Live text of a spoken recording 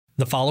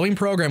The following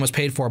program was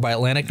paid for by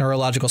Atlantic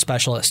Neurological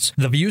Specialists.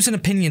 The views and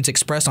opinions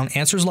expressed on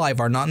Answers Live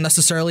are not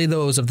necessarily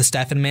those of the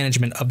staff and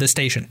management of this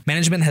station.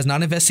 Management has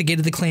not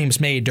investigated the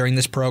claims made during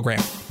this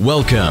program.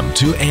 Welcome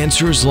to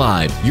Answers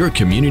Live, your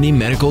community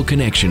medical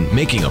connection,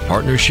 making a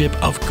partnership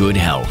of good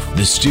health.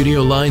 The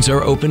studio lines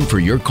are open for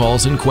your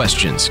calls and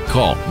questions.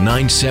 Call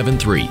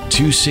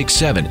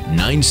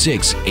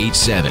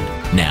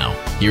 973-267-9687. Now,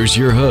 here's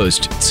your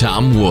host,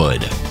 Tom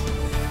Wood.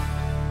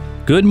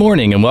 Good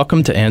morning and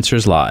welcome to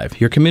Answers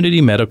Live, your community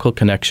medical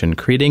connection,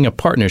 creating a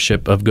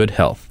partnership of good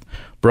health.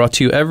 Brought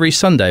to you every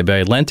Sunday by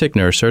Atlantic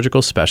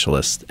Neurosurgical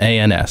Specialists,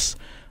 ANS.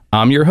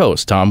 I'm your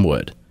host, Tom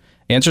Wood.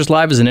 Answers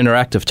Live is an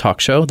interactive talk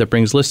show that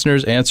brings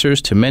listeners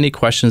answers to many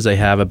questions they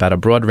have about a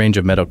broad range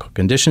of medical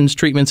conditions,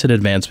 treatments, and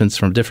advancements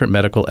from different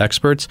medical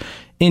experts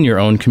in your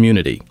own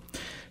community.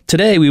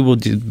 Today, we will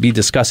be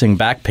discussing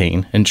back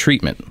pain and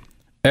treatment.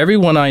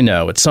 Everyone I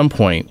know at some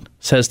point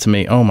says to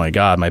me, "Oh my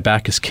God, my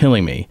back is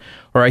killing me,"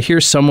 or I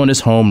hear someone is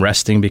home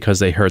resting because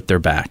they hurt their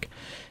back.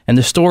 And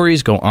the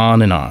stories go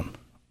on and on.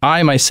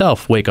 I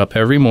myself wake up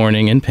every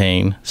morning in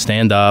pain,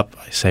 stand up,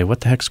 I say, what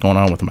the heck's going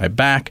on with my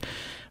back?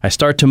 I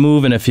start to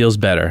move and it feels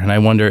better. And I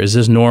wonder, is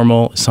this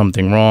normal? Is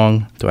something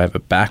wrong? Do I have a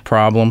back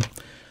problem?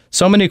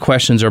 So many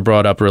questions are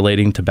brought up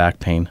relating to back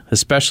pain,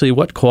 especially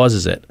what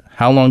causes it?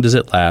 How long does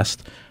it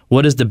last?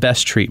 What is the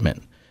best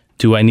treatment?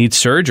 Do I need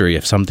surgery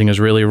if something is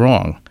really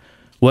wrong?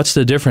 What's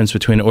the difference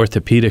between an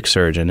orthopedic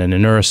surgeon and a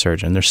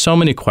neurosurgeon? There's so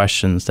many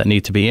questions that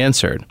need to be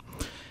answered,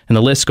 and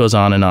the list goes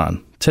on and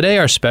on. Today,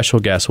 our special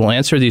guest will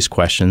answer these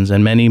questions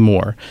and many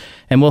more,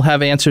 and we'll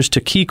have answers to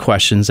key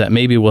questions that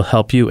maybe will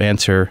help you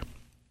answer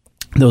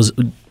those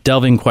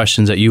delving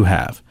questions that you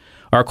have.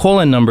 Our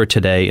call-in number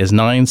today is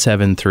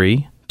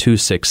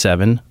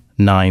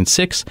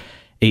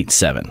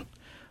 973-267-9687.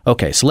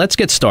 Okay, so let's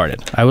get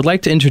started. I would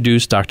like to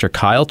introduce Dr.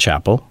 Kyle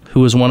Chapple,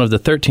 who is one of the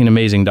 13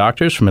 amazing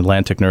doctors from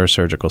Atlantic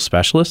Neurosurgical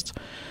Specialists.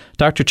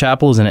 Dr.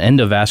 Chapple is an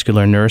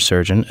endovascular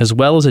neurosurgeon as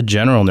well as a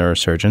general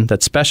neurosurgeon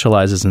that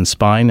specializes in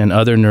spine and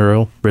other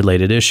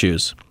neuro-related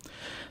issues.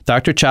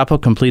 Dr. Chapple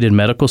completed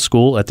medical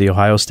school at The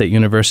Ohio State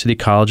University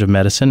College of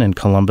Medicine in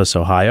Columbus,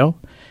 Ohio,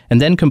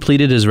 and then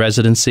completed his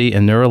residency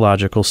in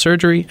neurological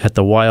surgery at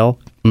the Weill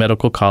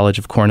Medical College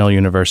of Cornell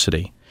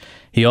University.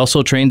 He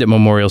also trained at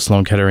Memorial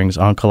Sloan Kettering's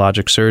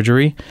oncologic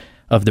surgery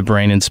of the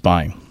brain and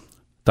spine.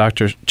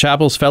 Dr.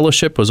 Chapple's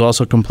fellowship was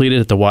also completed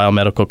at the Weill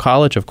Medical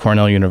College of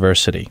Cornell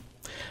University.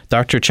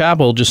 Dr.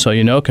 Chapple, just so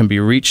you know, can be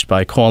reached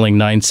by calling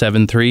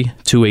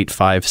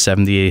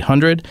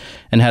 973-285-7800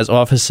 and has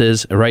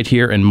offices right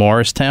here in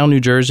Morristown, New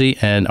Jersey,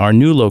 and our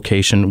new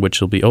location,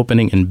 which will be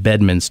opening in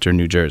Bedminster,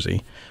 New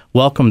Jersey.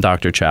 Welcome,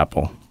 Dr.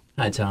 Chapple.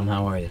 Hi, Tom.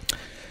 How are you?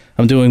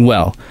 I'm doing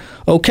well.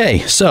 Okay,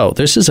 so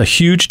this is a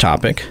huge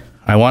topic.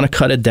 I want to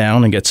cut it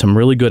down and get some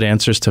really good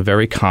answers to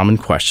very common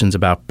questions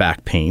about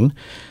back pain.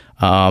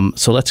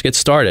 So let's get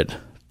started.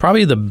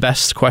 Probably the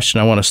best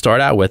question I want to start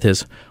out with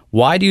is,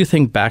 why do you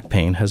think back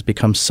pain has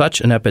become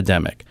such an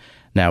epidemic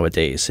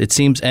nowadays? It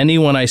seems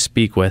anyone I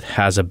speak with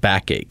has a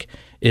backache.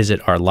 Is it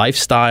our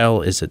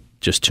lifestyle? Is it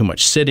just too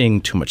much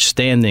sitting, too much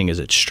standing? Is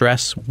it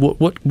stress?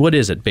 What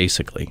is it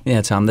basically?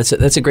 Yeah, Tom, that's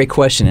a great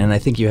question, and I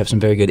think you have some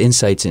very good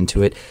insights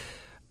into it.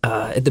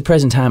 At the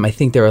present time, I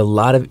think there are a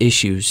lot of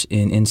issues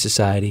in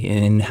society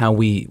and in how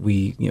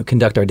we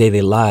conduct our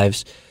daily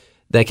lives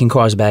that can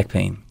cause back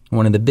pain.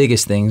 One of the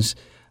biggest things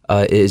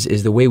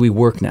is the way we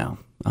work now.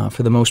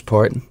 For the most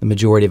part, the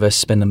majority of us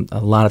spend a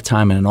lot of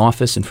time in an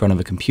office in front of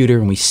a computer,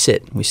 and we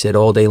sit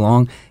all day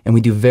long, and we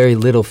do very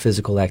little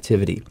physical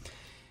activity.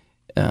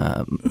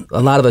 A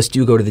lot of us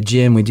do go to the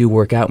gym, we do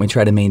work out, and we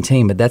try to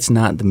maintain, but that's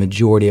not the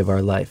majority of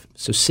our life.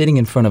 So sitting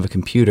in front of a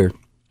computer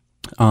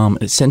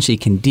essentially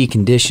can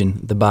decondition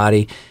the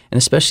body, and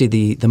especially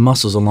the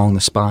muscles along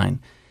the spine.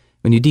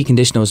 When you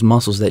decondition those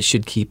muscles, that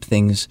should keep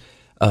things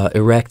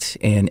erect,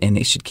 and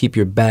it should keep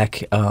your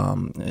back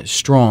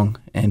strong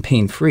and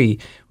pain-free.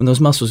 When those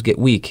muscles get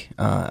weak,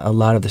 a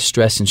lot of the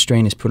stress and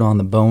strain is put on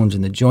the bones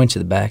and the joints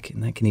of the back,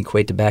 and that can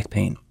equate to back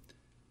pain.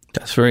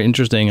 That's very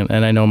interesting,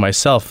 and I know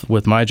myself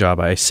with my job,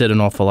 I sit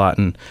an awful lot,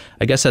 and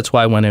I guess that's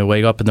why when I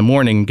wake up in the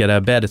morning and get out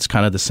of bed, it's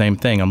kind of the same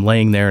thing. I'm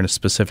laying there in a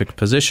specific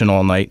position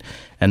all night,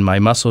 and my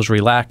muscles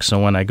relax,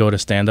 so when I go to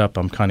stand up,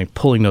 I'm kind of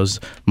pulling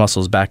those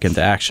muscles back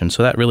into action.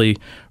 So that really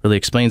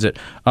explains it.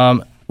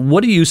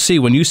 What do you see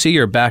when you see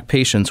your back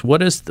patients?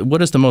 What is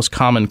the most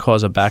common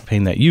cause of back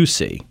pain that you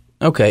see?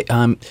 Okay.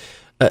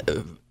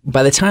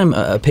 By the time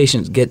a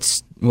patient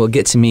gets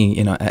to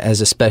me,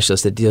 as a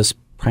specialist that deals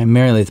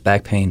primarily with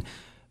back pain,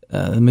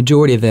 the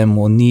majority of them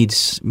will need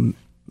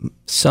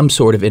some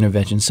sort of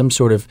intervention, some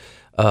sort of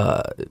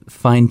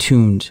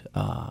fine-tuned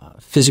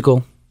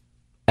physical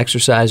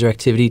exercise or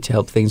activity to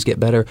help things get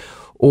better,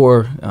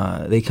 or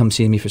they come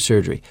see me for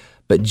surgery.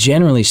 But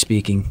generally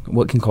speaking,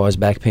 what can cause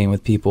back pain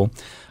with people,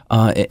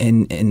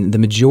 and the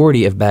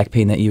majority of back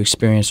pain that you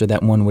experience or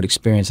that one would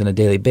experience on a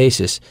daily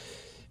basis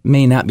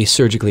may not be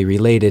surgically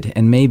related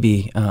and may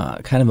be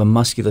kind of a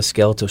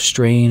musculoskeletal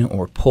strain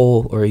or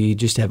pull, or you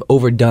just have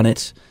overdone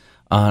it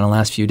in the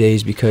last few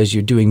days because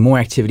you're doing more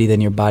activity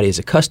than your body is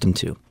accustomed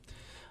to.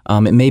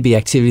 It may be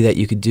activity that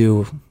you could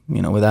do,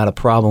 without a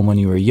problem when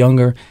you were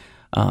younger,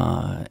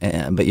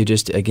 but you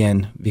just,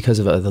 again, because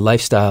of the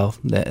lifestyle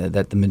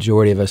that the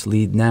majority of us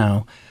lead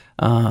now,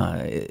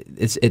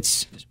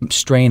 it's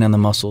strain on the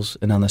muscles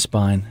and on the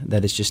spine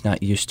that it's just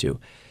not used to.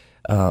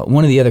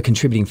 One of the other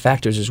contributing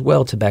factors as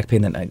well to back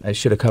pain that I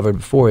should have covered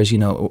before is,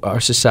 our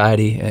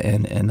society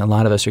and a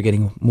lot of us are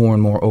getting more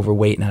and more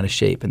overweight and out of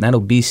shape. And that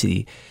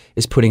obesity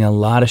is putting a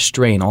lot of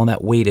strain. All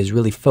that weight is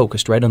really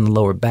focused right on the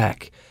lower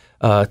back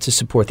to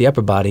support the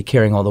upper body,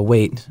 carrying all the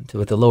weight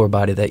with the lower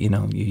body that, you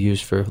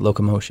use for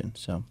locomotion.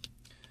 So.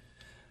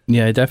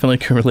 Yeah, I definitely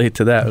can relate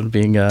to that,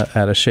 being out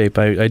of shape.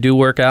 I do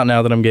work out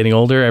now that I'm getting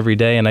older every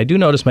day, and I do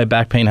notice my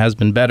back pain has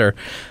been better,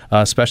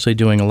 especially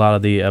doing a lot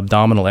of the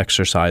abdominal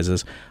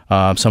exercises.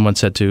 Someone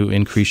said to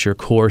increase your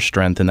core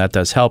strength, and that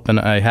does help,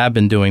 and I have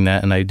been doing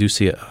that, and I do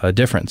see a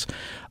difference.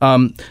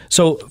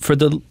 So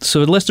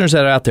the listeners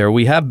that are out there,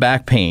 we have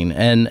back pain,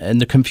 and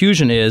the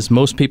confusion is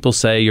most people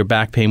say your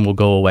back pain will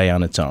go away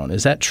on its own.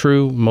 Is that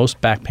true? Most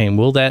back pain,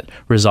 will that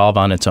resolve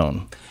on its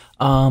own?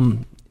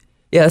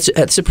 Yeah,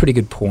 that's a pretty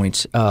good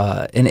point,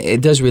 and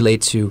it does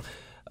relate to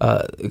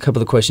a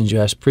couple of the questions you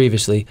asked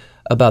previously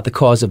about the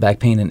cause of back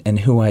pain and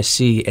who I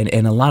see.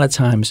 And a lot of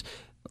times,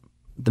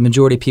 the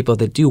majority of people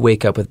that do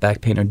wake up with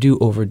back pain or do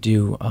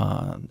overdo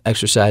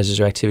exercises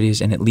or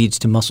activities, and it leads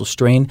to muscle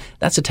strain,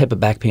 that's the type of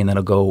back pain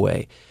that'll go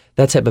away.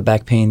 That type of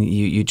back pain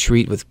you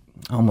treat with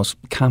almost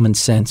common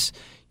sense.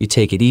 You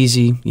take it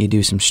easy, you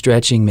do some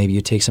stretching, maybe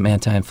you take some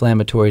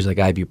anti-inflammatories like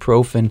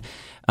ibuprofen,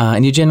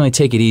 and you generally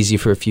take it easy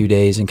for a few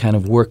days and kind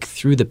of work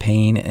through the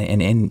pain.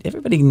 And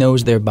everybody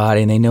knows their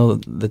body and they know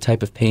the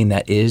type of pain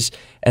that is,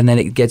 and then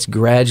it gets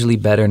gradually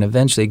better and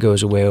eventually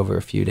goes away over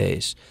a few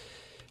days.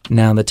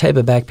 Now, the type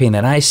of back pain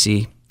that I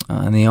see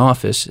in the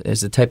office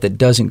is the type that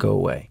doesn't go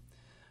away.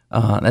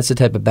 That's the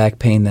type of back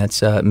pain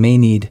that may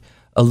need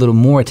a little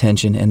more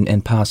attention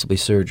and possibly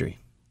surgery.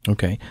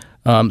 Okay.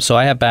 So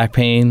I have back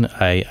pain.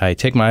 I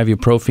take my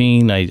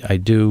ibuprofen. I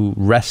do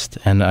rest,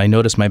 and I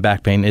notice my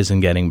back pain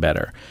isn't getting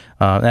better.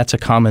 That's a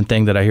common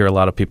thing that I hear a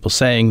lot of people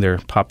saying. They're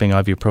popping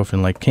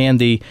ibuprofen like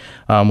candy,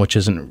 which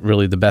isn't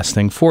really the best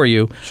thing for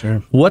you.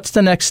 Sure. What's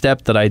the next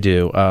step that I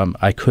do?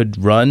 I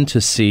could run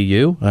to see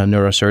you, a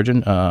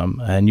neurosurgeon,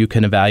 and you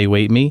can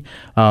evaluate me.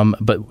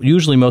 But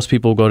usually most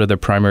people go to their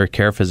primary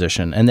care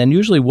physician. And then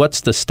usually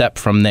what's the step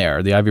from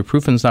there? The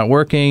ibuprofen's not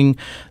working.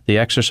 The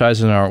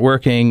exercises aren't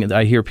working.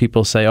 I hear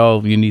people say,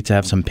 oh, you need to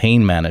have some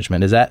pain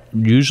management. Is that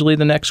usually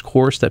the next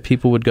course that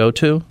people would go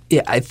to?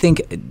 Yeah, I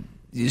think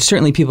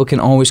certainly people can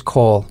always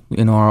call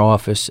in our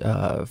office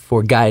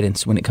for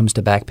guidance when it comes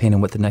to back pain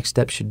and what the next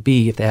step should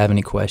be if they have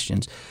any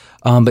questions.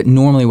 But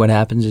normally what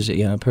happens is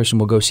a person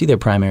will go see their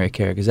primary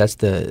care because that's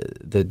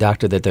the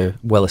doctor that they're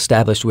well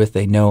established with.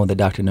 They know, the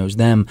doctor knows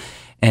them,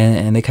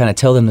 and they kind of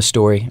tell them the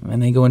story,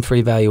 and they go in for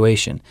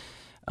evaluation.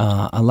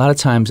 A lot of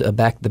times the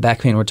back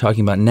pain we're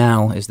talking about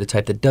now is the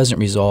type that doesn't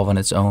resolve on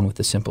its own with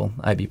the simple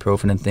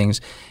ibuprofen and things.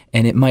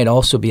 And it might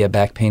also be a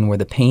back pain where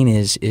the pain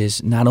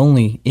is not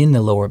only in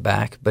the lower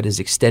back, but is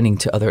extending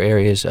to other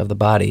areas of the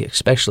body,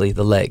 especially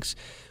the legs.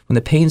 When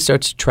the pain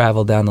starts to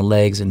travel down the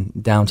legs and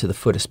down to the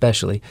foot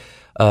especially,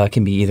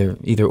 can be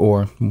either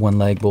or, one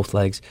leg, both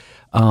legs,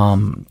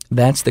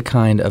 that's the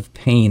kind of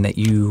pain that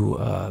you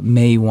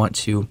may want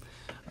to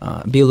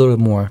be a little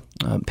more,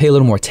 pay a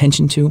little more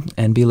attention to,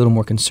 and be a little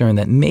more concerned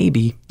that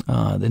maybe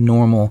the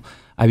normal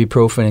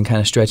ibuprofen and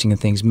kind of stretching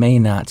and things may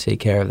not take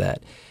care of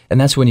that. And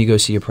that's when you go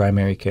see your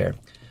primary care.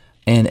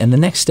 And the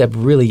next step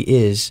really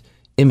is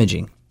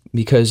imaging,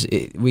 because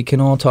we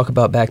can all talk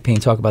about back pain,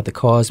 talk about the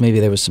cause. Maybe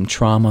there was some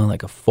trauma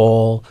like a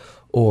fall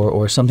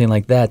or something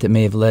like that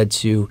may have led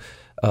to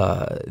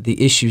the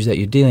issues that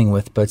you're dealing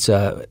with. But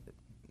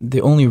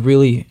the only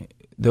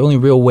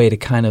real way to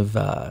kind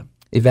of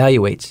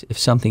evaluates if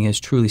something is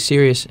truly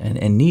serious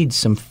and needs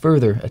some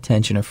further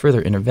attention or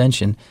further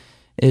intervention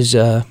is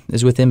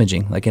with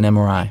imaging, like an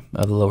MRI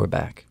of the lower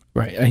back.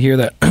 Right. I hear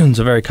that it's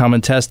a very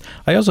common test.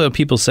 I also have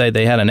people say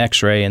they had an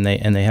X-ray and they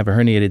have a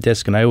herniated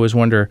disc, and I always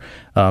wonder,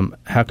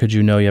 how could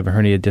you know you have a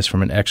herniated disc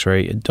from an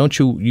X-ray? Don't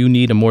you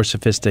need a more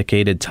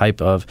sophisticated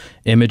type of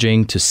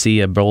imaging to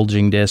see a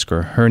bulging disc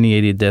or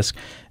herniated disc?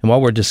 And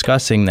while we're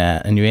discussing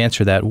that, and you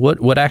answer that,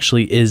 what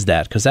actually is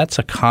that? Because that's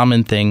a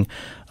common thing.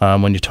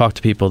 When you talk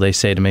to people, they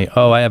say to me,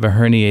 oh, I have a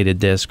herniated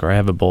disc or I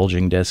have a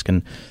bulging disc.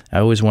 And I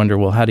always wonder,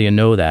 well, how do you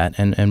know that?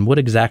 And what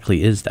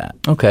exactly is that?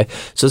 Okay.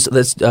 So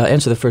let's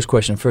answer the first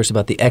question first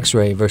about the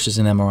X-ray versus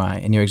an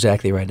MRI. And you're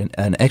exactly right.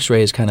 An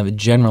X-ray is kind of a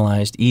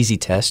generalized, easy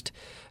test.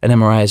 An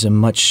MRI is a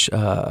much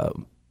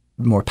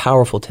more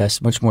powerful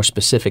test, much more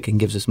specific, and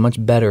gives us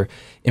much better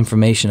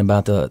information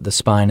about the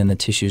spine and the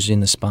tissues in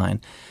the spine.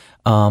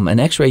 An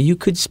X-ray, you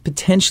could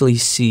potentially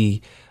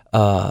see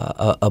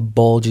a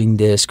bulging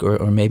disc or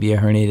maybe a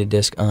herniated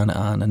disc on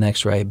an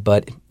X-ray,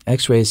 but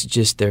X-rays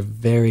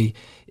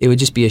it would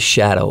just be a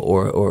shadow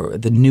or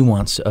the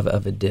nuance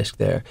of a disc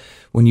there.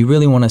 When you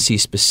really want to see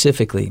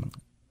specifically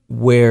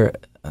where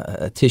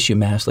a tissue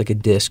mass like a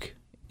disc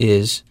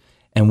is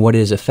and what it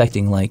is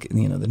affecting, like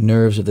the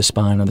nerves of the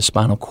spine or the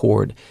spinal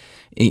cord,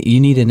 You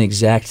need an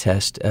exact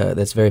test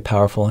that's very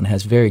powerful and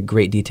has very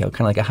great detail,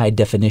 kind of like a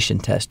high-definition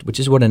test, which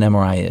is what an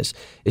MRI is.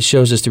 It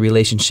shows us the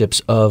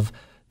relationships of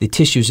the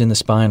tissues in the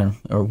spine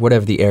or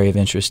whatever the area of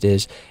interest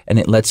is, and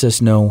it lets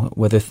us know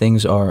whether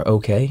things are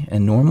okay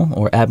and normal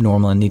or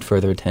abnormal and need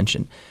further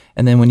attention.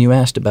 And then when you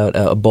asked about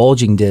a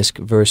bulging disc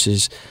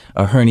versus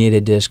a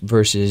herniated disc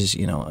versus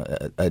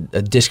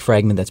a disc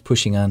fragment that's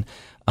pushing on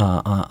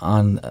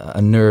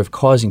a nerve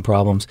causing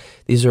problems,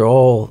 these are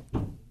all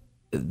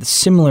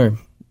similar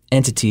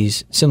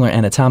entities, similar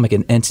anatomic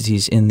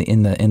entities in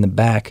the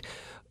back,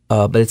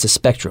 but it's a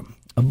spectrum.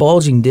 A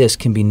bulging disc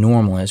can be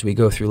normal as we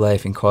go through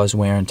life and cause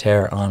wear and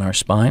tear on our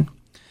spine.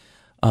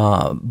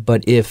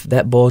 But if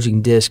that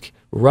bulging disc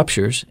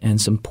ruptures and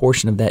some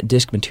portion of that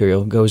disc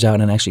material goes out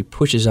and actually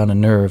pushes on a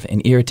nerve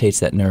and irritates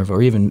that nerve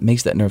or even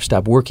makes that nerve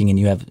stop working and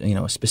you have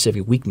a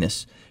specific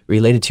weakness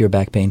related to your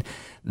back pain,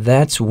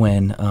 that's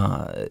when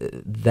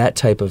that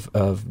type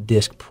of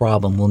disc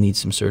problem will need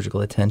some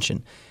surgical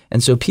attention.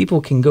 And so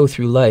people can go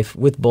through life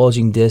with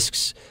bulging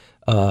discs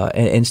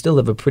and still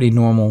live a pretty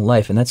normal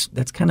life, and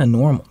that's kind of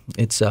normal.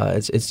 It's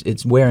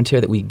wear and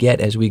tear that we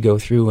get as we go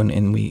through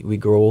and we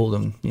grow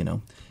old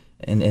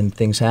and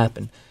things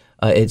happen.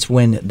 It's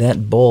when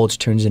that bulge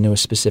turns into a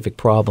specific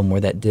problem where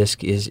that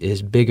disc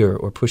is bigger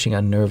or pushing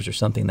on nerves or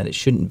something that it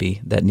shouldn't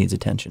be that needs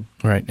attention.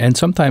 Right, and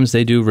sometimes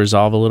they do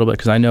resolve a little bit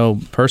because I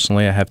know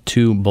personally I have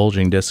 2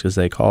 bulging discs, as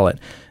they call it,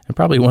 and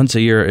probably once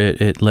a year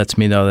it lets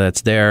me know that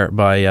it's there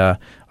by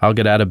I'll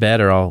get out of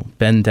bed or I'll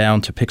bend down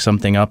to pick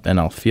something up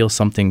and I'll feel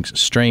something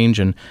strange,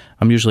 and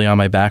I'm usually on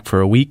my back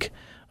for a week.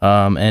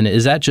 And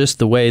is that just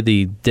the way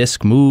the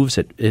disc moves?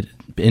 It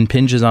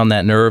impinges on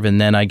that nerve,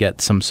 and then I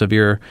get some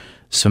severe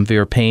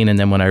pain, and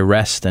then when I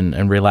rest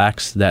and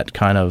relax, that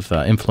kind of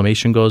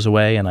inflammation goes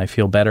away and I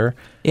feel better?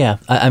 Yeah,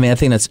 I mean, I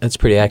think that's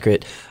pretty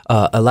accurate.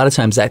 A lot of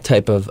times that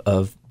type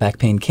of back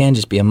pain can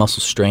just be a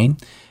muscle strain,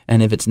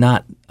 and if it's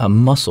not a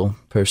muscle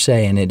per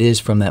se, and it is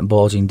from that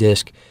bulging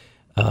disc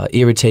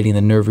irritating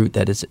the nerve root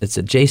that it's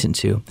adjacent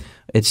to,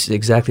 it's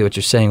exactly what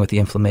you're saying with the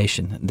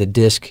inflammation. The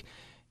disc,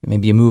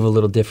 maybe you move a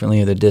little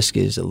differently, or the disc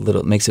is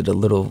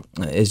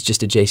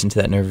just adjacent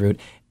to that nerve root,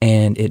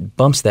 and it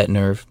bumps that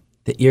nerve,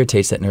 that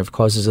irritates that nerve,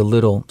 causes a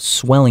little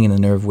swelling in the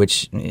nerve,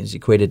 which is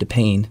equated to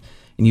pain,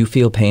 and you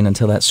feel pain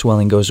until that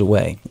swelling goes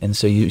away. And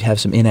so you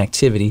have some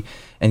inactivity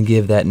and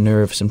give that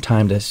nerve some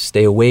time to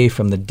stay away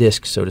from the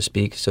disc, so to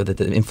speak, so that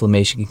the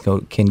inflammation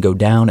can go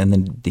down, and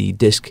then the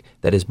disc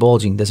that is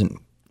bulging doesn't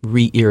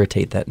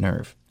re-irritate that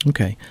nerve.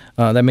 Okay.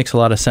 That makes a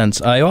lot of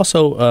sense. I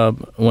also,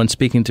 when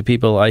speaking to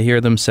people, I hear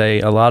them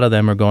say a lot of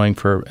them are going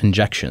for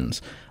injections.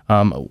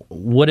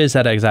 What is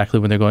that exactly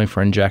when they're going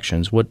for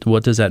injections? What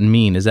does that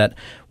mean? Is that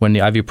when the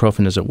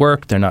ibuprofen doesn't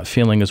work, they're not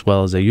feeling as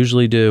well as they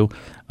usually do?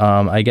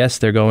 I guess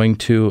they're going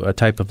to a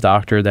type of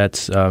doctor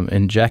that's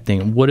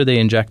injecting. What are they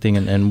injecting,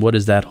 and what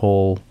is that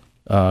whole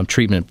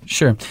treatment?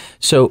 Sure.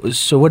 So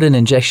what an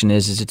injection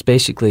is it's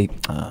basically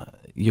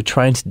you're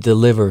trying to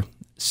deliver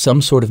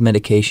some sort of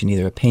medication,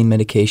 either a pain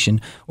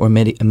medication or a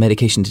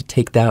medication to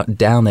take down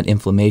that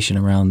inflammation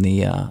around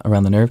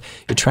the nerve.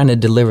 You're trying to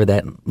deliver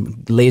that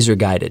laser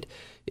guided.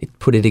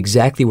 Put it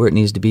exactly where it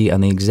needs to be on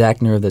the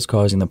exact nerve that's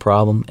causing the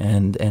problem,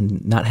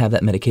 and not have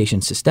that medication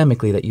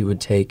systemically that you would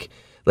take,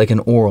 like an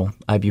oral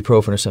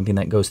ibuprofen or something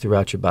that goes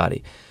throughout your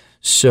body.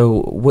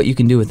 So what you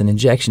can do with an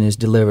injection is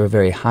deliver a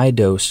very high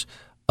dose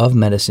of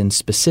medicine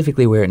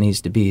specifically where it needs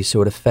to be,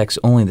 so it affects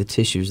only the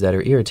tissues that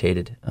are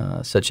irritated,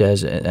 such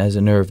as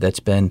a nerve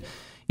that's been,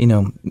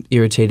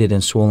 irritated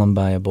and swollen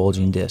by a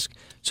bulging disc.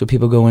 So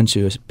people go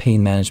into a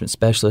pain management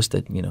specialist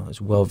that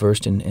is well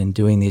versed in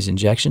doing these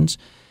injections,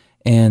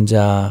 and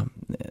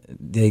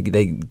they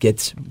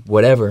get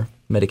whatever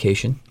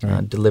medication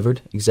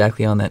delivered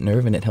exactly on that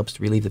nerve, and it helps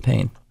to relieve the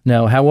pain.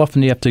 Now, how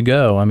often do you have to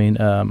go? I mean,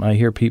 I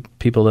hear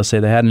people that say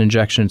they had an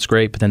injection, it's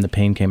great, but then the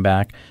pain came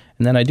back.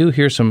 And then I do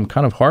hear some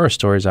kind of horror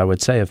stories, I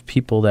would say, of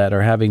people that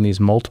are having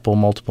these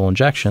multiple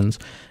injections.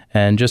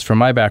 And just from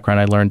my background,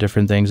 I learned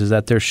different things, is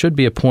that there should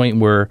be a point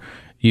where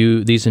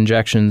these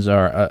injections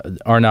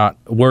are not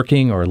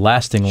working or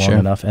lasting long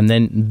enough. And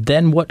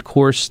then what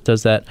course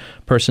does that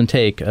person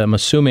take? I'm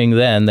assuming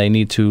then they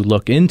need to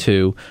look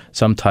into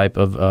some type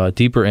of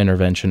deeper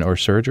intervention or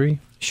surgery.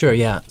 Sure,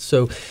 yeah.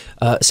 So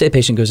say a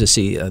patient goes to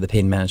see the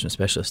pain management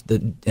specialist,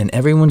 and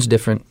everyone's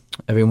different.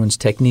 Everyone's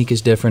technique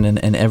is different,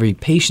 and every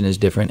patient is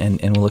different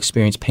and will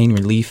experience pain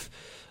relief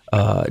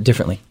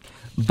differently.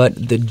 But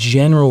the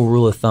general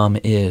rule of thumb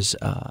is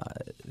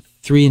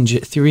three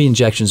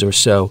injections or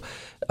so.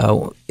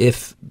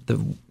 If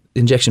the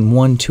injection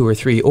 1, 2, or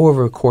 3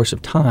 over a course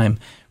of time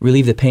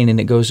relieve the pain and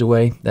it goes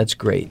away, that's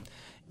great.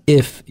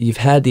 If you've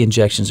had the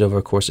injections over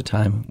a course of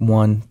time,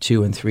 1,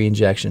 2, and 3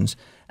 injections,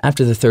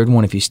 after the third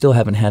one, if you still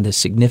haven't had a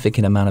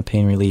significant amount of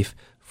pain relief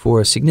for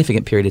a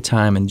significant period of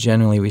time, and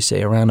generally we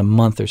say around a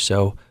month or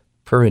so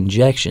per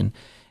injection,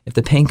 if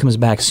the pain comes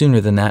back sooner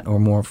than that or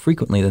more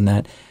frequently than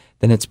that,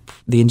 then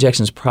the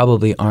injections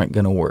probably aren't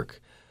going to work.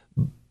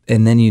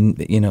 And then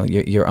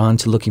you're on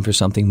to looking for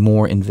something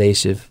more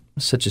invasive,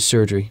 such as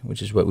surgery,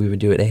 which is what we would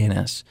do at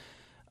ANS.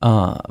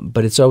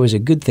 But it's always a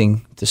good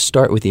thing to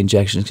start with the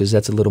injections because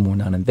that's a little more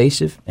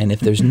non-invasive. And if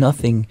there's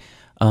nothing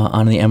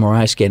on the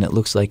MRI scan that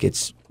looks like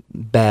it's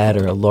bad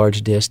or a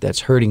large disc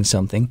that's hurting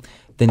something,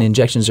 then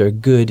injections are a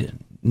good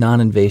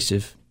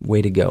non-invasive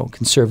way to go,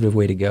 conservative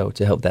way to go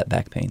to help that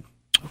back pain.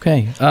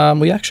 Okay.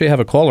 We actually have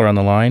a caller on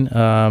the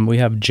line. We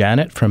have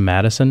Janet from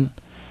Madison.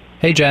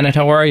 Hey, Janet,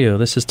 how are you?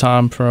 This is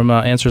Tom from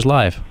Answers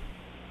Live.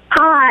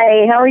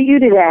 Hi, how are you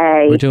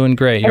today? We're doing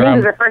great. This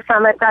is the first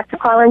time I've got to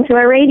call into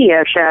a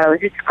radio show.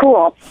 It's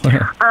cool.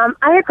 I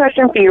have a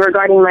question for you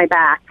regarding my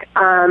back.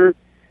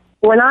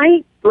 When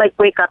I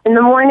wake up in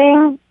the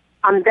morning,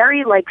 I'm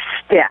very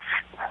stiff.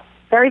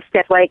 Very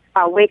stiff.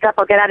 I'll wake up,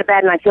 I'll get out of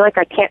bed, and I feel like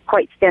I can't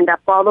quite stand up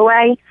all the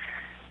way.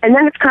 And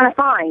then it's kind of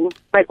fine.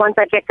 Once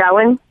I get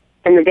going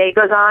and the day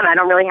goes on, I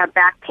don't really have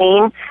back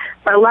pain.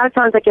 But a lot of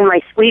times, in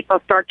my sleep,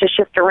 I'll start to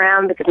shift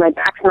around because my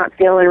back's not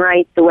feeling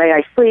right the way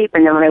I sleep.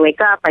 And then when I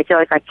wake up, I feel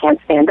like I can't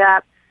stand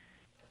up.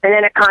 And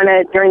then it kind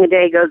of, during the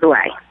day, goes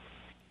away.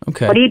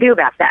 Okay. What do you do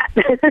about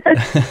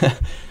that?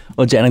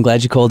 Well, Jen, I'm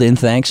glad you called in.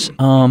 Thanks.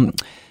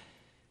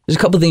 There's a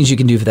couple of things you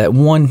can do for that.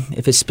 One,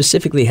 if it's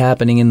specifically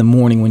happening in the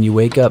morning when you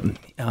wake up,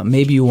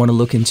 maybe you want to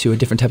look into a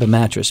different type of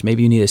mattress.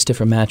 Maybe you need a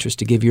stiffer mattress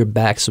to give your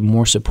back some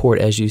more support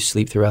as you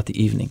sleep throughout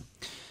the evening.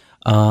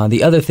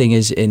 The other thing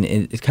is, and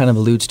it kind of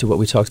alludes to what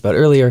we talked about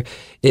earlier,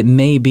 it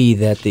may be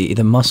that the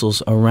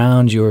muscles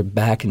around your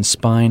back and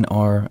spine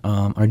are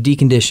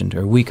deconditioned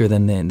or weaker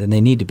than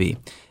they need to be.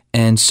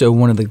 And so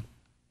one of the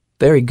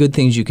very good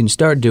things you can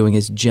start doing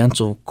is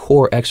gentle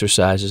core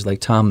exercises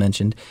like Tom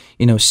mentioned,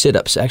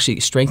 sit-ups.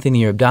 Actually,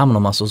 strengthening your abdominal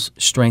muscles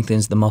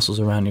strengthens the muscles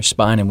around your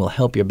spine and will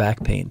help your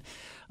back pain.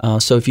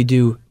 So if you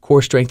do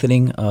core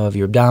strengthening of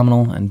your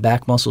abdominal and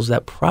back muscles,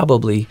 that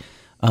probably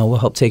will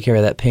help take care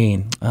of that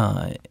pain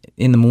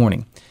in the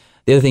morning.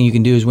 The other thing you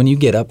can do is when you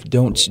get up,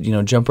 don't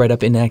jump right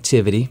up into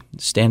activity.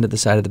 Stand at the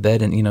side of the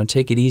bed and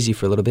take it easy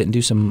for a little bit and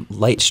do some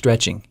light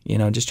stretching.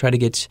 Just try to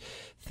get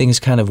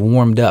things kind of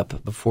warmed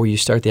up before you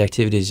start the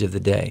activities of the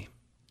day.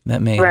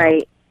 That may right.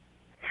 help.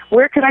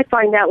 Where could I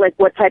find out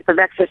what type of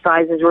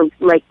exercises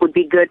would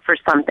be good for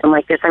something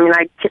like this? I mean,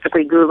 I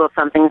typically Google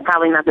something. It's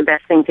probably not the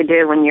best thing to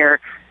do when you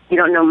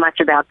don't know much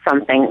about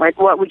something.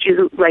 What would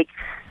you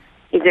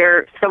Is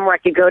there somewhere I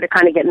could go to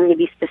kind of get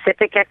maybe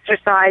specific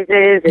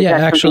exercises? Is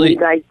that something you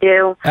guys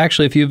do?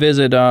 Actually, if you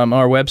visit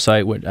our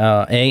website,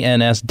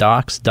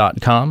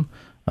 ansdocs.com,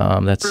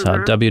 that's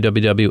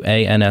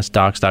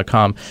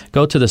www.ansdocs.com,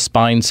 go to the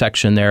spine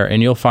section there,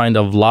 and you'll find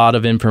a lot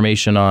of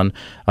information on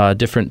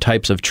different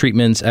types of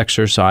treatments,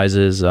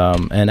 exercises,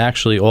 and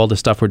actually all the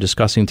stuff we're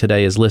discussing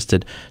today is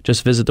listed.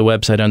 Just visit the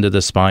website under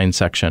the spine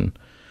section.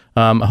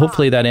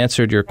 Hopefully that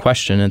answered your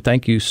question, and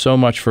thank you so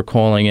much for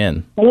calling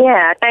in.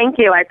 Yeah, thank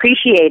you. I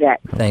appreciate it.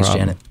 Thanks,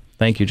 Janet.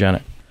 Thank you,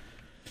 Janet.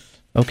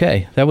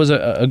 Okay, that was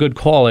a good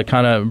call. It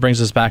kind of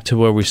brings us back to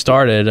where we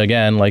started,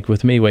 again, like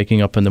with me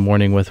waking up in the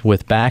morning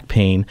with back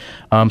pain.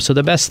 So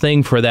the best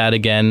thing for that,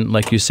 again,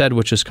 like you said,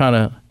 which is kind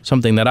of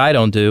something that I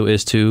don't do,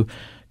 is to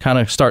kind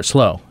of start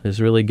slow, is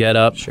really get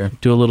up,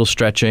 do a little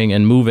stretching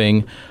and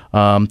moving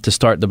to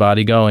start the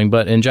body going.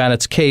 But in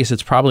Janet's case,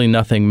 it's probably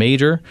nothing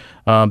major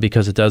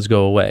because it does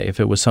go away.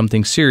 If it was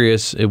something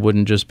serious, it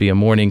wouldn't just be a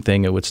morning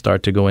thing. It would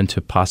start to go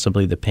into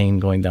possibly the pain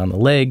going down the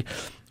leg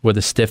or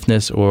the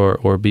stiffness,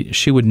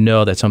 she would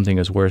know that something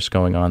is worse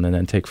going on and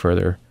then take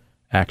further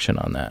action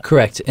on that.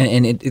 Correct.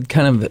 And it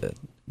kind of,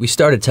 we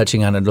started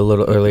touching on it a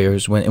little earlier,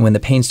 is when the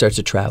pain starts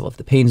to travel. If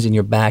the pain's in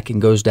your back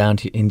and goes down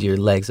into your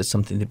legs, that's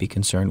something to be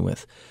concerned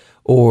with.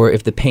 Or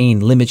if the pain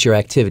limits your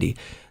activity,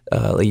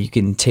 you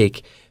can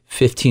take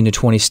 15 to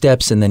 20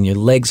 steps and then your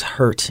legs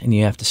hurt and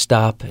you have to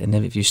stop. And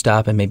then if you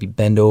stop and maybe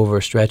bend over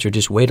or stretch or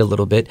just wait a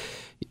little bit,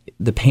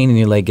 the pain in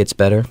your leg gets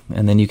better,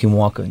 and then you can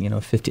walk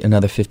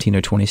another 15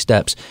 or 20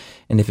 steps.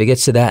 And if it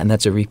gets to that and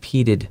that's a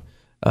repeated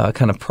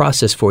kind of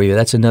process for you,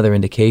 that's another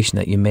indication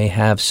that you may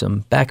have some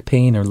back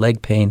pain or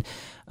leg pain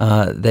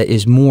that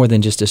is more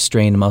than just a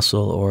strained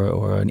muscle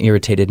or an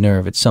irritated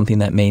nerve. It's something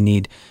that may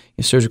need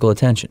surgical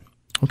attention.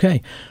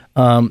 Okay.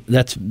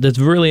 That's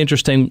really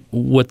interesting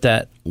what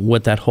that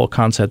whole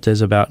concept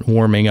is about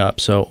warming up.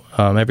 So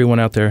everyone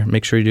out there,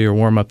 make sure you do your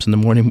warm-ups in the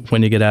morning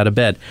when you get out of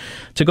bed.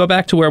 To go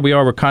back to where we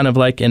are, we're kind of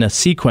like in a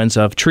sequence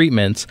of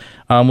treatments.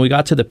 We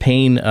got to the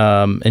pain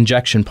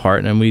injection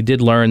part, and we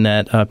did learn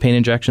that pain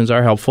injections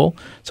are helpful.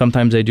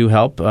 Sometimes they do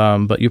help,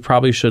 but you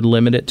probably should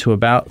limit it to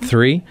about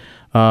 3.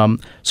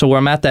 So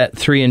I'm at that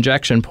 3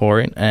 injection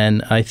point,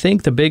 and I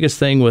think the biggest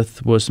thing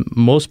with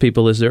most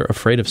people is they're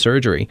afraid of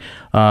surgery.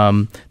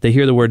 They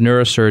hear the word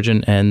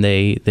neurosurgeon and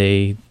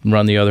they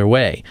run the other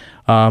way.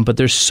 But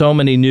there's so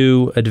many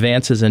new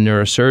advances in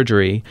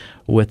neurosurgery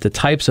with the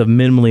types of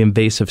minimally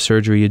invasive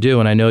surgery you do,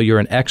 and I know you're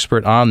an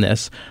expert on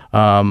this.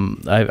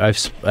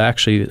 I've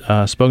actually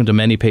spoken to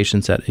many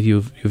patients that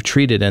you've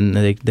treated, and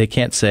they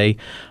can't say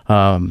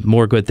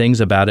more good things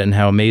about it and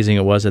how amazing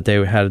it was that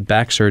they had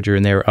back surgery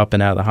and they were up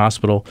and out of the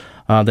hospital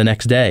the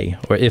next day,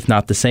 or if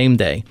not the same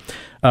day.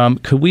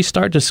 Could we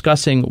start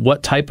discussing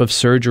what type of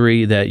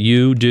surgery that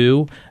you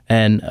do?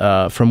 And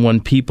from when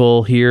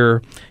people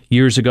hear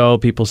years ago,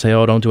 people say,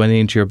 "Oh, don't do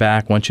anything to your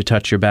back. Once you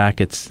touch your back,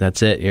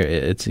 that's it.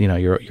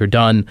 You're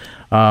done."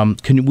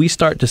 Can we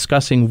start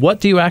discussing what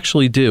do you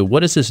actually do?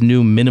 What is this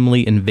new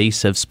minimally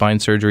invasive spine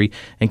surgery?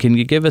 And can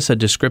you give us a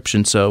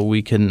description so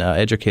we can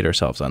educate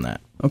ourselves on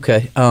that?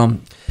 Okay.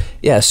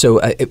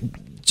 So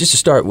just to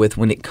start with,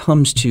 when it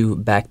comes to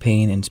back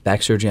pain and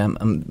back surgery,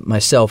 I'm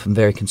myself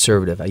very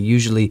conservative. I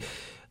usually,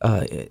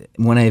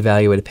 when I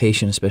evaluate a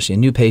patient, especially a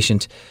new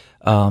patient,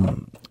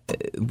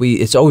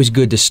 it's always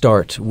good to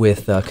start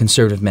with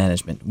conservative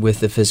management, with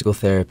the physical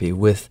therapy,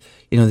 with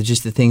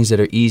just the things that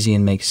are easy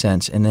and make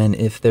sense. And then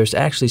if there's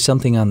actually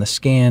something on the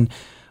scan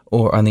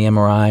or on the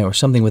MRI or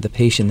something with the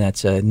patient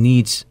that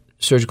needs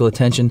surgical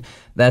attention,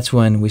 that's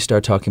when we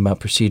start talking about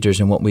procedures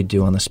and what we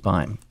do on the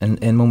spine. And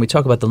when we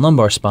talk about the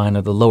lumbar spine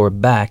or the lower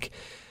back,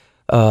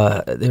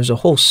 there's a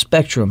whole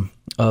spectrum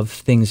of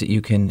things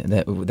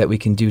that we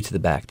can do to the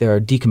back. There are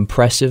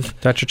decompressive.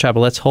 Dr.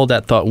 Chapple, let's hold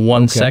that thought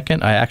one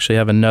second. I actually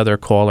have another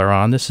caller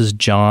on. This is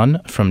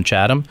John from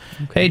Chatham.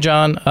 Okay. Hey,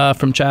 John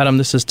from Chatham.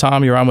 This is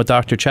Tom. You're on with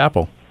Dr.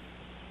 Chapple.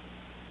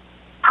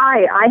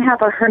 Hi, I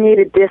have a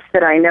herniated disc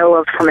that I know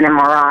of from an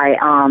MRI.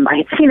 I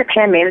had seen a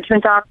pain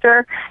management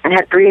doctor and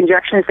had 3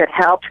 injections that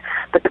helped,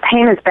 but the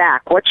pain is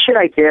back. What should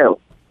I do?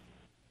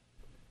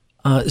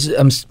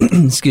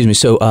 Excuse me.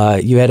 So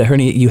you have a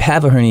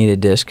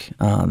herniated disc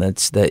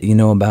that you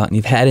know about, and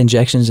you've had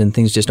injections, and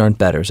things just aren't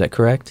better. Is that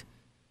correct?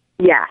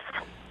 Yes.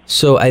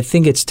 So I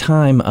think it's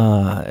time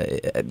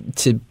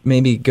to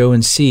maybe go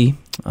and see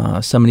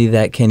somebody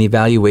that can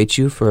evaluate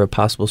you for a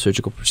possible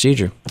surgical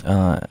procedure.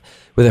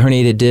 With a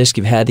herniated disc,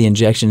 you've had the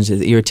injections.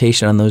 The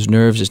irritation on those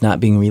nerves is not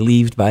being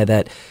relieved by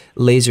that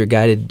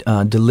laser-guided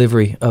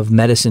delivery of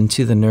medicine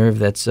to the nerve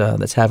that's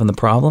having the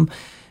problem.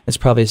 It's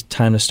probably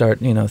time to start,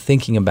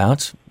 thinking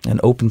about an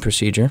open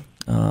procedure,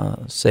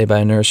 say by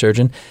a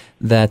neurosurgeon,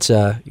 that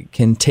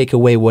can take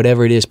away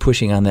whatever it is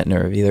pushing on that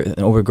nerve, either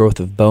an overgrowth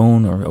of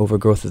bone or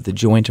overgrowth of the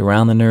joint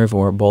around the nerve,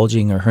 or a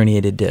bulging or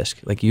herniated disc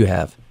like you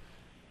have.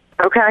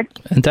 Okay.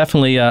 And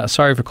definitely,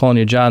 sorry for calling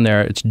you John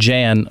there. It's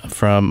Jan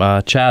from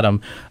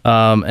Chatham.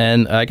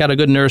 And I got a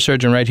good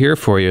neurosurgeon right here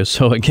for you.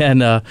 So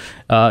again,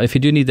 if you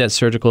do need that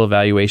surgical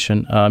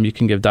evaluation, you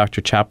can give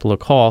Dr. Chapple a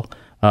call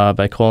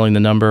by calling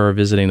the number or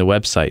visiting the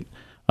website.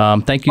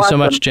 Thank you so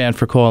much, Jan,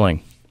 for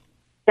calling.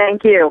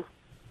 Thank you.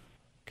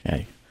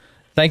 Okay.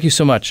 Thank you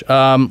so much.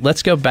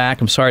 Let's go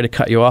back. I'm sorry to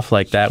cut you off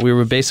like that. We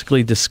were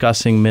basically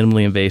discussing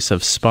minimally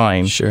invasive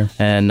spine. Sure.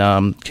 And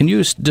can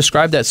you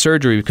describe that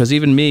surgery? Because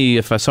even me,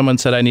 if someone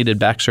said I needed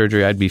back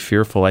surgery, I'd be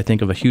fearful. I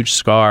think of a huge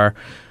scar.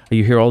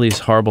 You hear all these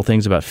horrible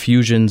things about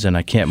fusions, and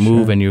I can't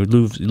move, and you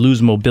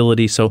lose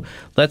mobility. So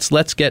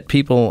let's get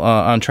people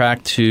on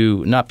track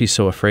to not be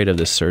so afraid of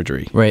this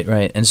surgery.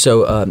 Right. And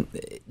so,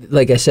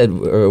 like I said,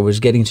 or was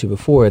getting to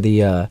before,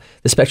 the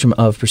spectrum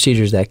of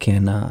procedures that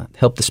can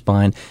help the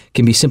spine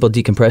can be simple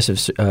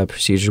decompressive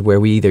procedures where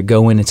we either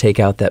go in and take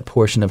out that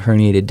portion of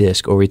herniated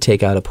disc, or we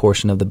take out a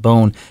portion of the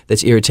bone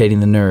that's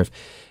irritating the nerve,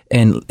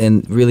 and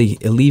really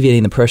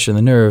alleviating the pressure on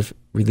the nerve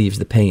relieves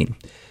the pain.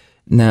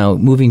 Now,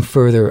 moving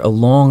further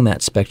along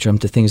that spectrum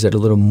to things that are a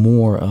little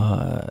more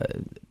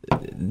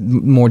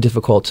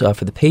difficult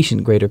for the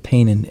patient, greater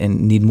pain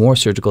and need more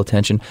surgical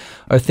attention,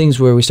 are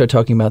things where we start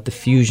talking about the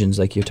fusions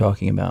like you're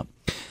talking about.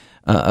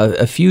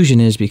 A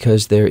fusion is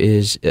because there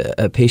is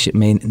a patient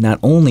may not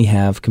only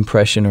have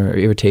compression or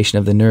irritation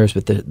of the nerves,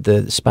 but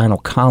the spinal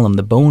column,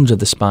 the bones of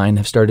the spine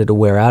have started to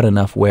wear out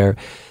enough where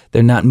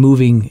they're not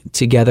moving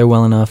together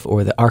well enough,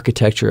 or the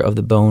architecture of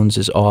the bones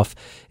is off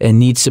and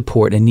needs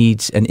support and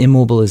needs an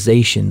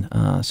immobilization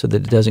so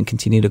that it doesn't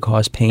continue to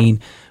cause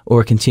pain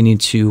or continue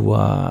to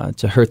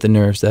hurt the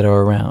nerves that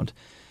are around.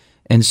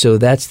 And so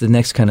that's the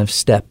next kind of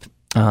step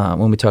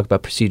when we talk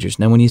about procedures.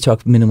 Now, when you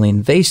talk minimally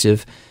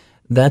invasive,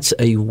 that's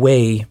a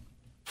way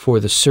for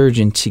the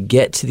surgeon to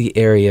get to the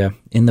area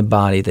in the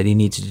body that he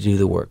needs to do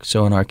the work.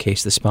 So in our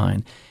case, the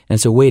spine. And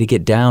it's a way to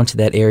get down to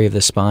that area of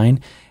the spine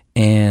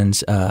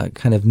and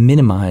kind of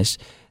minimize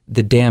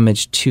the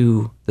damage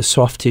to the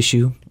soft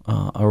tissue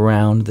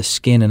around the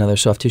skin and other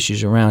soft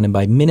tissues around. And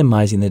by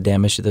minimizing the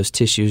damage to those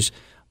tissues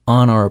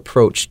on our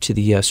approach to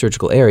the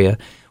surgical area,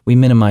 we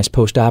minimize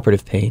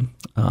post-operative pain,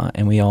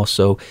 and we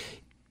also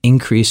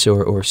increase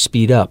or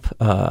speed up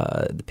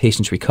the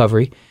patient's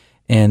recovery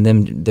and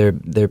then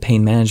their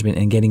pain management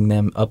and getting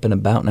them up and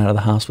about and out of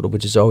the hospital,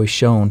 which is always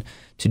shown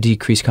to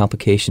decrease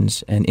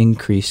complications and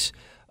increase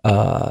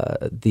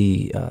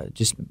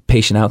just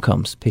patient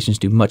outcomes. Patients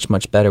do much,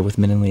 much better with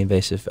minimally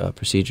invasive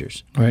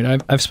procedures.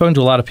 Right. I've spoken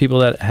to a lot of people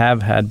that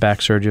have had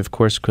back surgery, of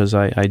course, because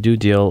I do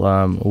deal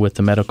with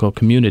the medical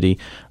community.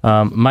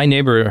 My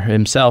neighbor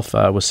himself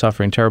was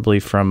suffering terribly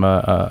from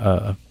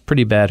a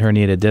pretty bad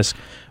herniated disc,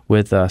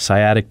 with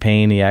sciatic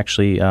pain. He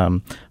actually,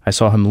 I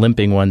saw him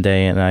limping one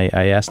day, and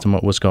I asked him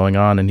what was going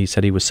on, and he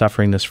said he was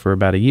suffering this for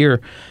about a year.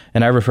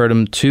 And I referred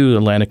him to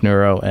Atlantic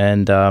Neuro,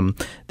 and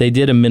they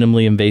did a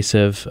minimally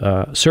invasive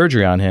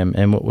surgery on him.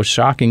 And what was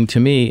shocking to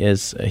me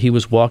is he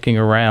was walking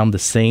around the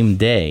same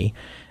day,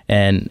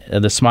 and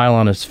the smile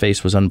on his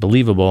face was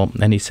unbelievable.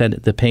 And he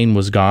said the pain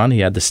was gone. He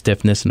had the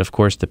stiffness and, of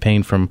course, the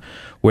pain from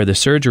where the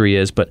surgery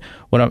is. But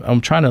what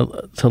I'm trying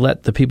to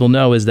let the people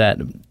know is that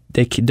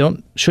they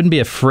shouldn't be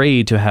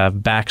afraid to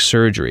have back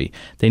surgery.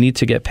 They need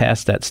to get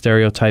past that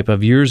stereotype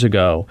of years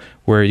ago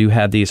where you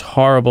had these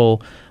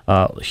horrible,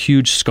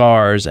 huge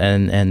scars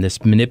and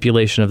this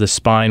manipulation of the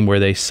spine where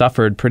they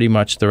suffered pretty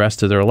much the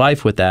rest of their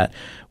life with that,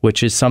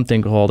 which is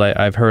something called,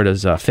 I've heard,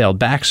 as failed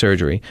back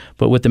surgery.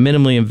 But with the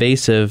minimally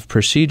invasive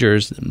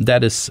procedures,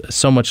 that is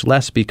so much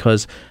less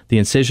because the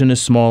incision is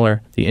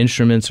smaller, the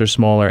instruments are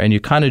smaller, and you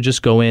kind of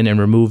just go in and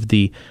remove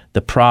the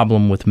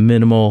problem with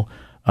minimal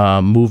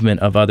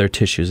movement of other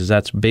tissues.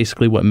 That's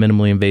basically what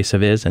minimally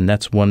invasive is, and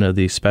that's one of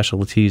the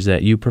specialties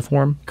that you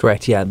perform?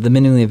 Correct, yeah. The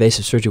minimally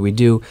invasive surgery we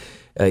do,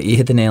 you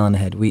hit the nail on the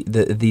head.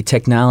 The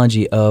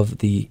technology of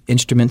the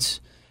instruments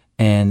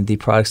and the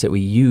products that we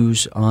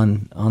use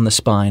on the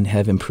spine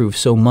have improved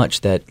so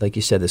much that, like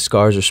you said, the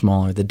scars are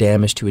smaller, the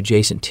damage to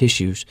adjacent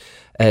tissues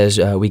as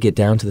we get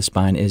down to the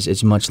spine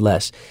is much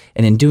less.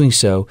 And in doing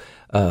so,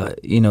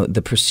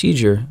 the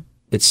procedure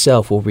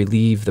itself will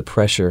relieve the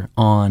pressure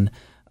on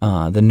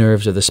the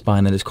nerves of the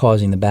spine that is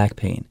causing the back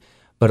pain.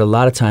 But a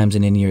lot of times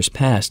and in years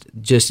past,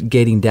 just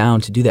getting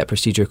down to do that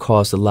procedure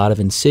caused a lot of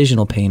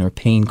incisional pain or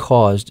pain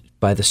caused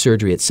by the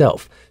surgery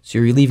itself. So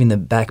you're relieving the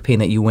back pain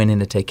that you went in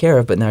to take care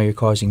of, but now you're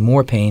causing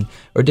more pain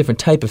or a different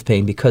type of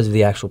pain because of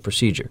the actual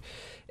procedure.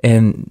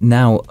 And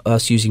now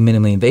us using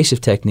minimally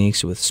invasive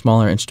techniques with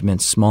smaller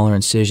instruments, smaller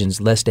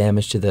incisions, less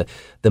damage to the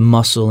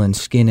muscle and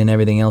skin and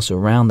everything else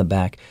around the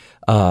back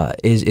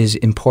is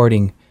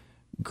imparting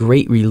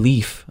great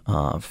relief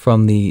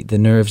from the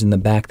nerves in the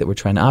back that we're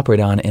trying to operate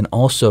on, and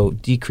also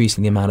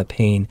decreasing the amount of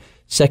pain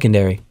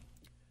secondary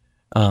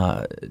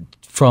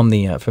from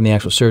the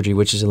actual surgery,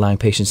 which is allowing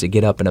patients to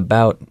get up and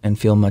about and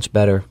feel much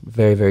better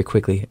very, very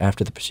quickly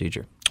after the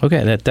procedure.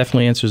 Okay, that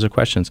definitely answers the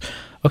questions.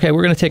 Okay,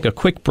 we're going to take a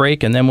quick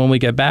break, and then when we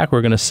get back,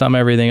 we're going to sum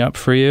everything up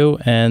for you,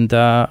 and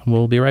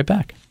we'll be right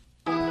back.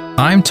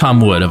 I'm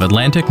Tom Wood of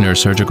Atlantic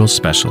Neurosurgical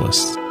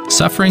Specialists.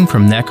 Suffering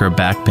from neck or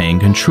back pain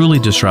can truly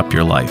disrupt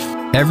your life.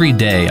 Every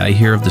day I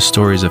hear of the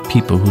stories of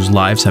people whose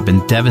lives have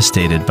been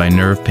devastated by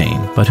nerve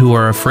pain, but who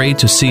are afraid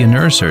to see a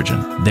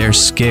neurosurgeon. They're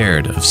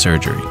scared of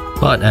surgery.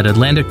 But at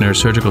Atlantic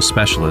Neurosurgical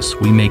Specialists,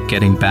 we make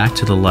getting back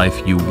to the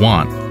life you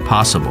want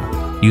possible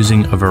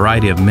using a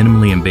variety of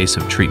minimally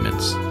invasive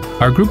treatments.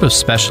 Our group of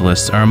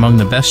specialists are among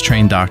the best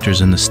trained doctors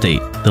in the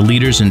state, the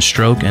leaders in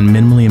stroke and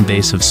minimally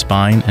invasive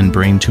spine and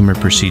brain tumor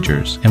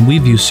procedures, and we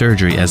view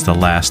surgery as the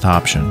last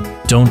option.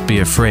 Don't be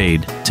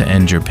afraid to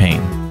end your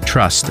pain.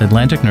 Trust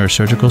Atlantic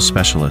Neurosurgical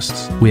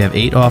Specialists. We have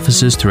 8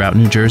 offices throughout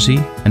New Jersey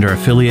and are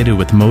affiliated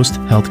with most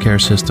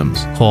healthcare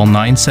systems. Call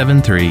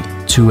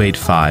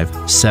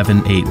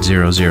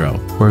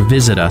 973-285-7800 or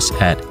visit us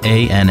at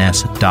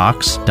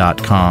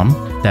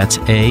ansdocs.com. That's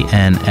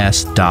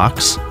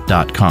ansdocs.com.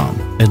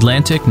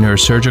 Atlantic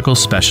Neurosurgical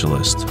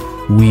Specialist.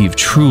 We've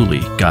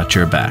truly got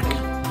your back.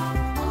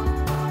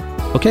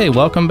 Okay,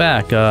 welcome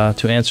back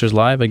to Answers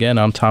Live. Again,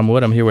 I'm Tom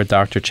Wood. I'm here with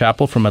Dr.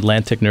 Chapple from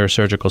Atlantic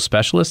Neurosurgical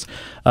Specialists.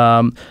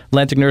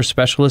 Atlantic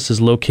Neurospecialists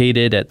is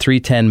located at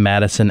 310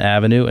 Madison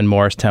Avenue in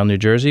Morristown, New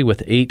Jersey,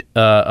 with 8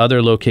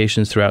 other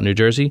locations throughout New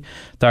Jersey.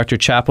 Dr.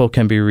 Chapple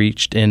can be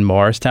reached in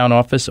Morristown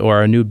office or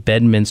our new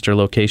Bedminster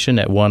location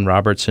at 1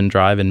 Robertson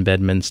Drive in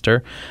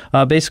Bedminster.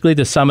 Basically,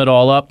 to sum it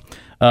all up,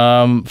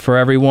 for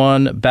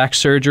everyone, back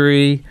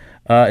surgery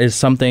is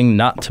something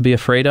not to be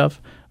afraid of.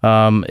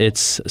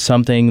 It's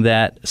something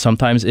that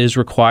sometimes is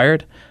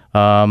required.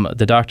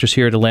 The doctors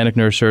here at Atlantic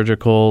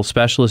Neurosurgical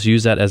Specialists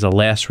use that as a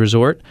last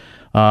resort,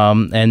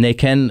 and they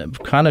can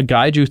kind of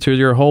guide you through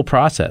your whole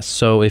process.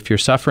 So if you're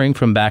suffering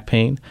from back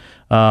pain,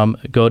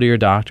 go to your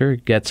doctor,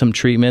 get some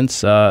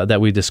treatments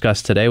that we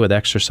discussed today with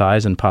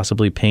exercise and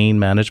possibly pain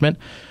management.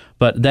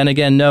 But then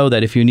again, know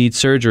that if you need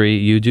surgery,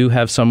 you do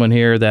have someone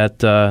here that,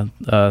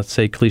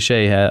 say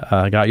cliche,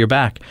 got your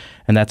back.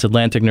 And that's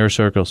Atlantic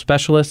Neurosurgical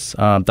Specialists.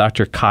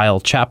 Dr. Kyle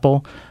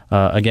Chapple,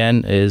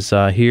 again, is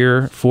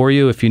here for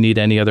you. If you need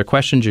any other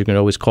questions, you can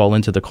always call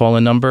into the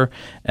call-in number,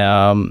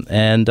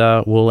 and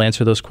we'll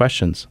answer those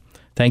questions.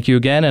 Thank you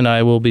again, and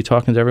I will be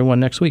talking to everyone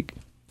next week.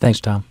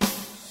 Thanks, Tom.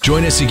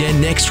 Join us again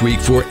next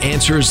week for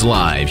Answers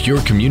Live, your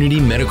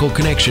community medical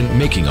connection,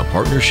 making a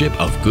partnership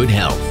of good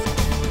health.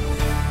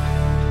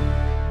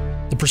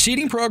 The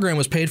preceding program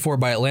was paid for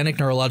by Atlantic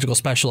Neurological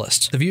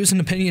Specialists. The views and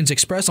opinions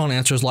expressed on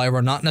Answers Live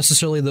are not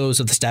necessarily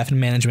those of the staff and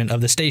management of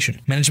the station.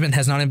 Management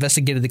has not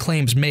investigated the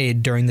claims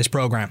made during this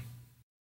program.